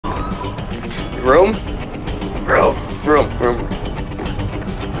Room? Room.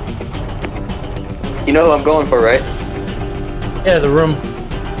 You know who I'm going for, right? Yeah, the room.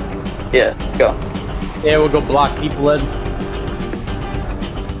 Yeah, let's go. Yeah, we'll go block people in.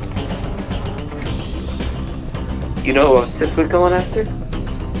 You know who I'm specifically going after?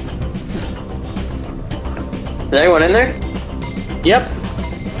 Is anyone in there? Yep.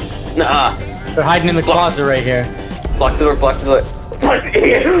 Nah. They're hiding in the closet right here. Block the door, block the door.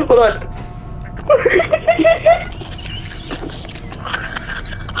 Hold on.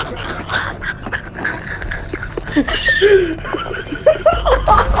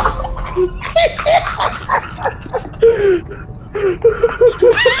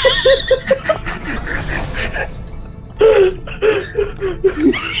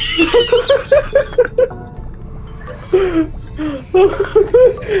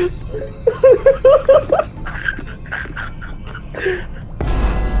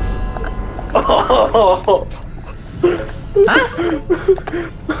 Oh. Huh?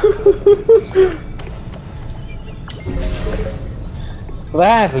 What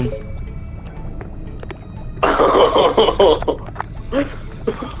happened?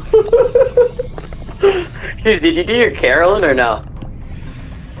 Dude, did you do your caroling or no?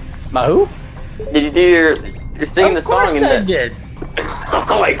 My who? Did you do your singing the song? Of course I did.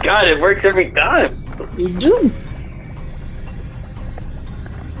 Oh my god, it works every time. You do.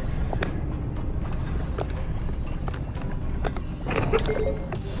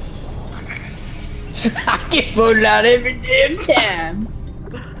 I get voted out every damn time.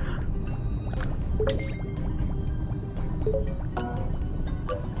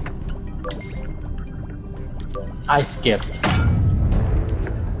 I skipped.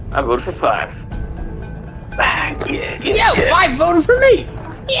 I voted for 5. Yeah, 5 voted for me.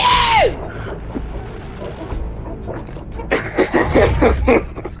 Yeah.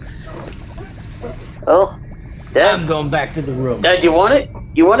 Oh, Dad. I'm going back to the room. Dad, you want it?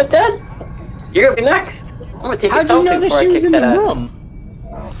 You want it, Dad? You're gonna be next. I'm gonna take How'd you know that she was in the room?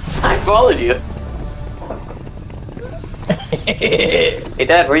 I followed you. Hey,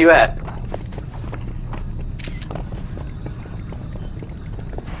 Dad, where you at?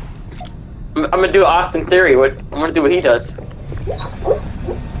 I'm gonna do Austin Theory. I'm gonna do what he does.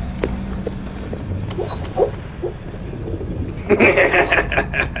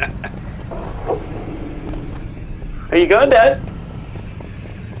 Are you going, Dad?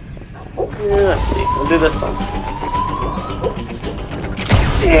 Yeah, let's see. We'll do this one.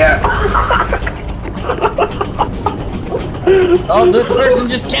 Yeah. Oh, this person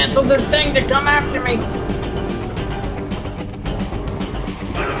just canceled their thing to come after me.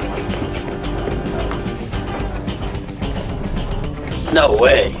 No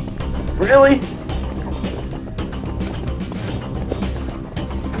way. Really?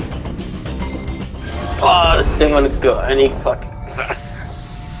 Oh, this thing wanna go any fucking faster.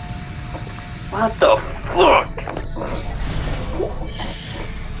 What the fuck?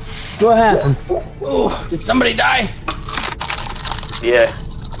 What happened? Oh, did somebody die? Yeah.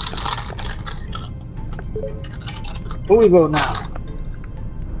 Who we vote now?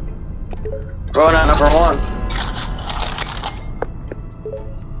 Rolling out number 1.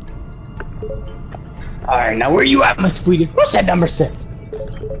 Alright, now where you at, my sweetie? What's that number 6?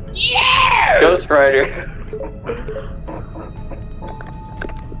 Yeah! Ghost Rider.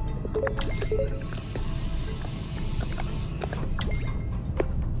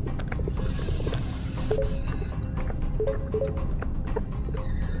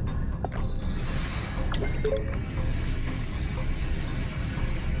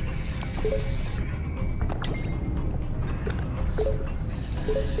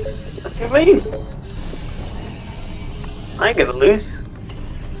 What do you mean? I ain't gonna lose.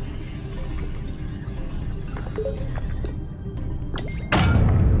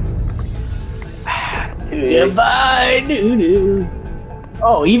 Goodbye, doo-doo.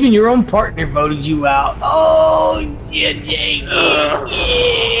 Oh, even your own partner voted you out. Oh, shit, Jake.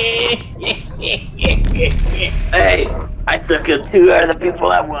 Hey, I took 2 out of the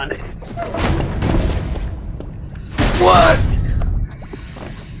people I wanted. What?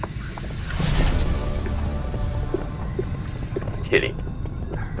 Shitty.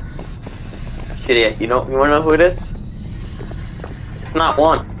 Shitty, you wanna know who it is? It's not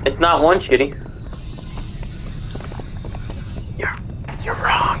one. It's not one, Shitty. You're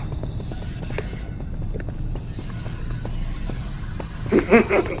wrong.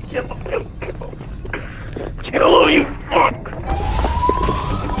 Kill, you fuck.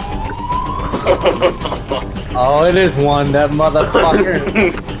 Oh, it is one, that motherfucker.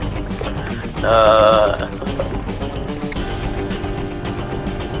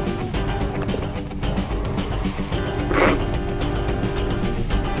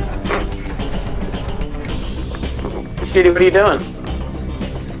 Shitty, what are you doing?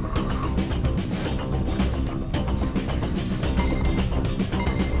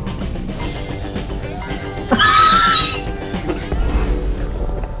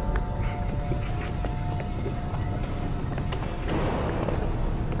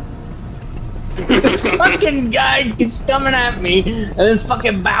 This fucking guy keeps coming at me and then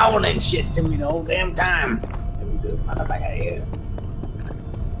fucking bowing and shit to me the whole damn time. Let me do it back out of here.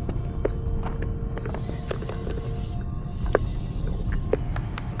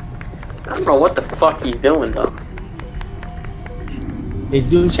 I don't know what the fuck he's doing though. He's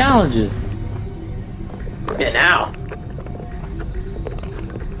doing challenges. Yeah, now.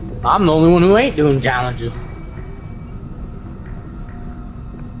 I'm the only one who ain't doing challenges.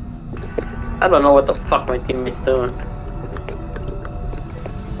 I don't know what the fuck my teammate's doing.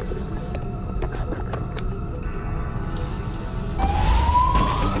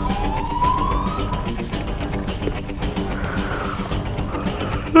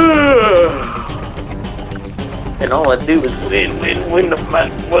 And all I do is win no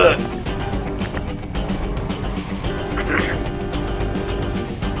matter what.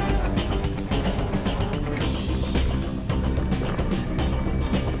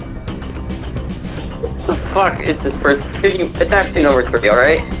 What the fuck is this person? It's actually number 3,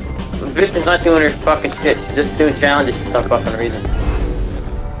 alright? The bitch is not doing her fucking shit, she's just doing challenges for some fucking reason.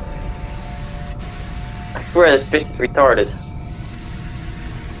 I swear this bitch is retarded.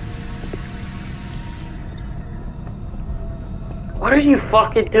 What are you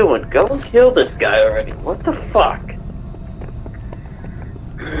fucking doing? Go and kill this guy already. What the fuck?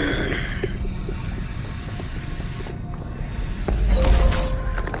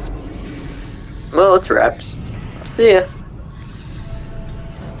 Well, it's wraps. See ya.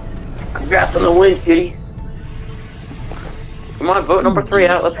 Congrats on the win, Kitty. Come on, vote number 3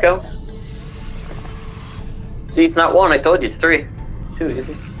 out. Let's go. See, it's not 1. I told you it's 3. Too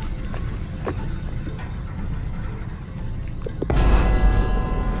easy.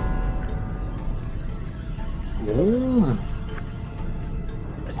 Ooh.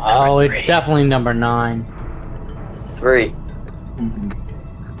 Oh, it's definitely number 9. It's 3. Mm-hmm.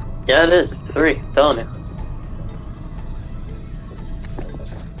 Yeah, it is. It's 3. I'm telling you.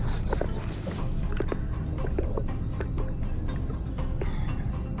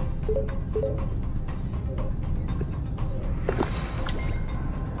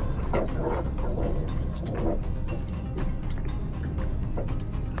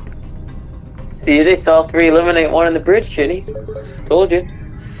 See, they saw 3 eliminate 1 in the bridge, Shitty. Told you.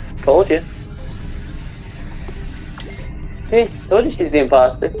 Told you. See, told you she's the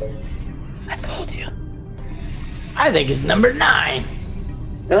imposter. I told you. I think it's number 9.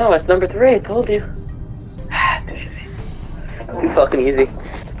 No, it's number 3. I told you. Ah, too easy. Too fucking easy.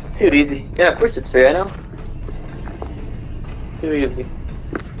 It's too easy. Yeah, of course it's 3. I know. Too easy.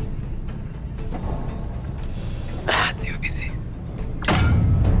 Ah, too easy.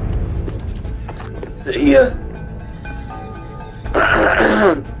 See ya.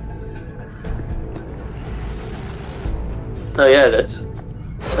 Oh yeah, it is.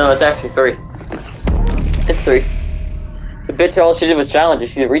 No, it's actually 3. It's 3. The bitch, all she did was challenge.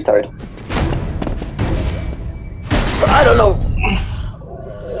 She's a retard. I don't know.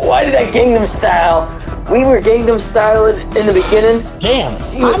 Why did I Gangnam Style? We were Gangnam Style in the beginning. Damn,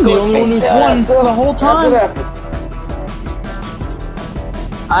 I'm the only one who's won for the whole time. That's what happens.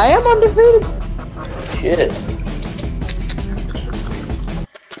 I am undefeated. Shit.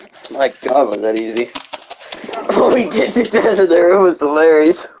 My god, was that easy. Oh, we did the desert there, it was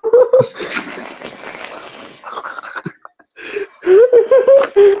hilarious.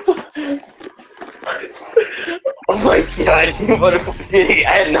 Oh my god, what a pity. I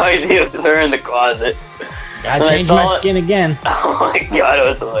had no idea it was her in the closet. I changed my skin again. Oh my god, it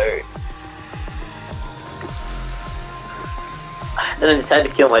was hilarious. Then I decided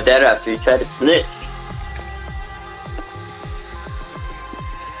to kill my dad after he tried to snitch.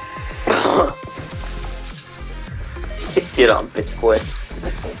 Get on, bitch boy.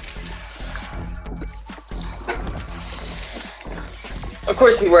 Of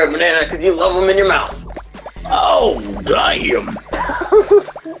course you wear a banana because you love them in your mouth. Oh, damn.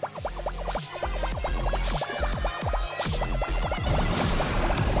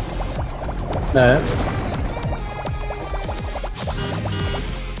 No.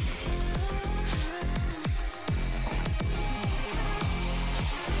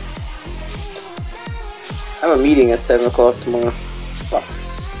 I have a meeting at 7 o'clock tomorrow. Fuck.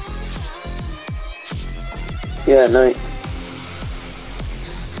 Yeah, at night.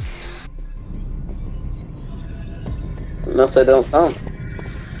 Unless I don't come.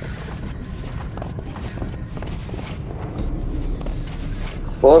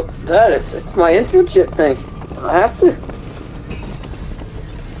 that? It's my internship thing. I have to.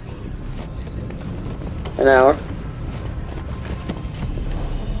 An hour.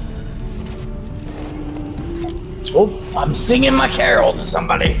 Oh, I'm singing my carol to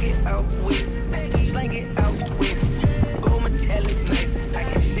somebody.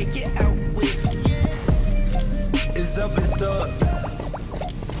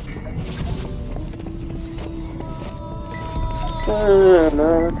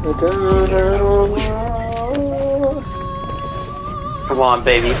 Come on,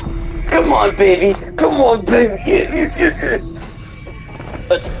 baby. Come on, baby. Come on, baby.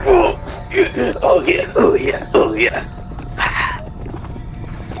 Let's go. Oh yeah. Oh yeah. Oh yeah.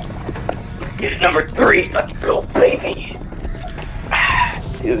 Get number 3. Let's go, baby.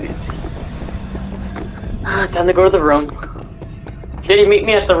 Dude. Time to go to the room. Kitty, meet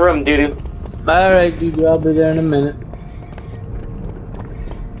me at the room, doo-doo. Alright, dude, I'll be there in a minute.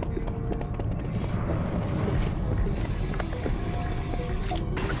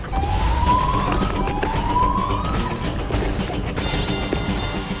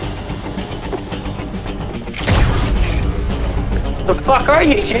 The fuck are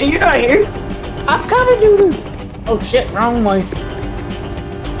you, Shitty? You're not here. I'm coming, dude. Oh shit, wrong way.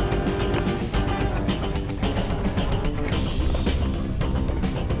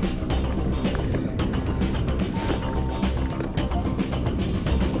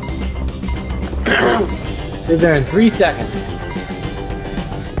 You're there in 3 seconds.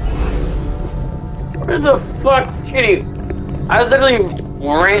 Where the fuck, Shitty? I was literally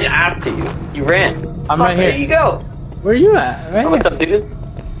ran after you. You ran. I'm right here. There you go. Where are you at? Right What's here. up, dude?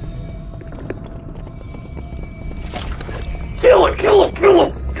 Kill him! Kill him! Kill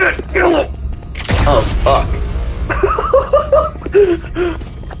him! Kill him! Oh fuck!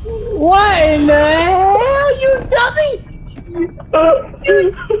 What in the hell, you dummy?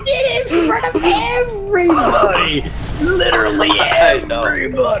 You did it in front of everybody! Literally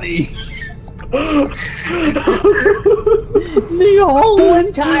everybody! The whole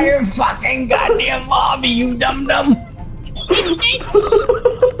entire fucking goddamn lobby, you dum-dum!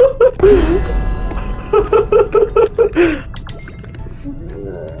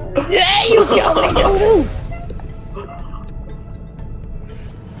 Yeah, you killed me, dude!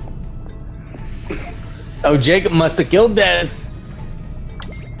 Oh, Jacob must have killed Des.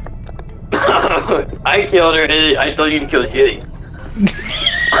 I killed her, and I told you to kill Shitty.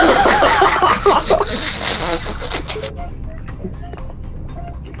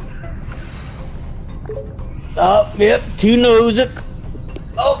 Oh, yep, 2 knows it.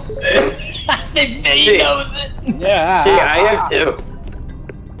 Oh, I think he knows it. Yeah. Gee, I am too.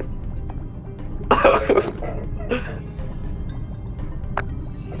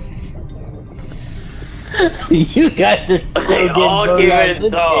 You guys are so They good. all give it a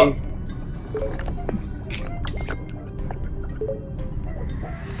talk.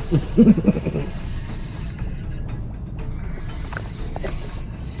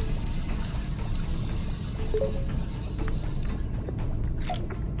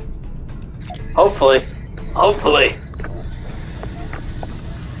 Hopefully. Hopefully.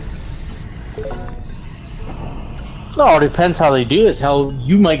 No, it depends how they do this. How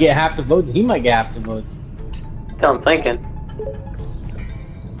you might get half the votes, he might get half the votes. That's what I'm thinking.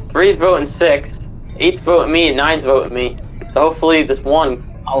 3's voting 6, 8's voting me, and 9's voting me. So hopefully this one.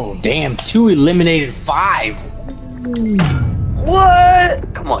 Oh damn! 2 eliminated 5.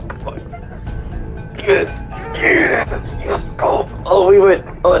 What? Come on, come on. Yeah, let's go. Oh, we win.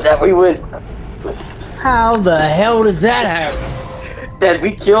 Oh, that we win. How the hell does that happen? Dad,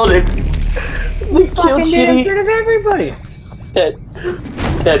 we killed him. We killed Fucking did in Shitty. front of everybody.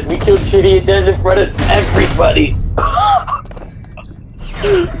 Dad, we killed Shitty and Dez in front of everybody.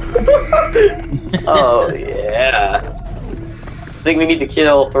 Oh yeah. I think we need to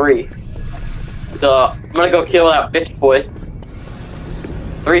kill 3. So I'm gonna go kill that bitch boy.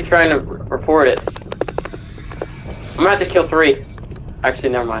 3's trying to report it. I'm gonna have to kill 3. Actually,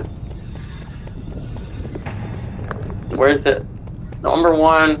 never mind. Where's it? Number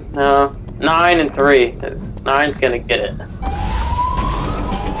 1, no. 9 and 3. 9's gonna get it.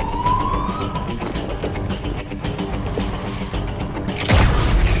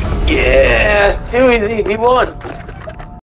 Yeah! Too easy, we won!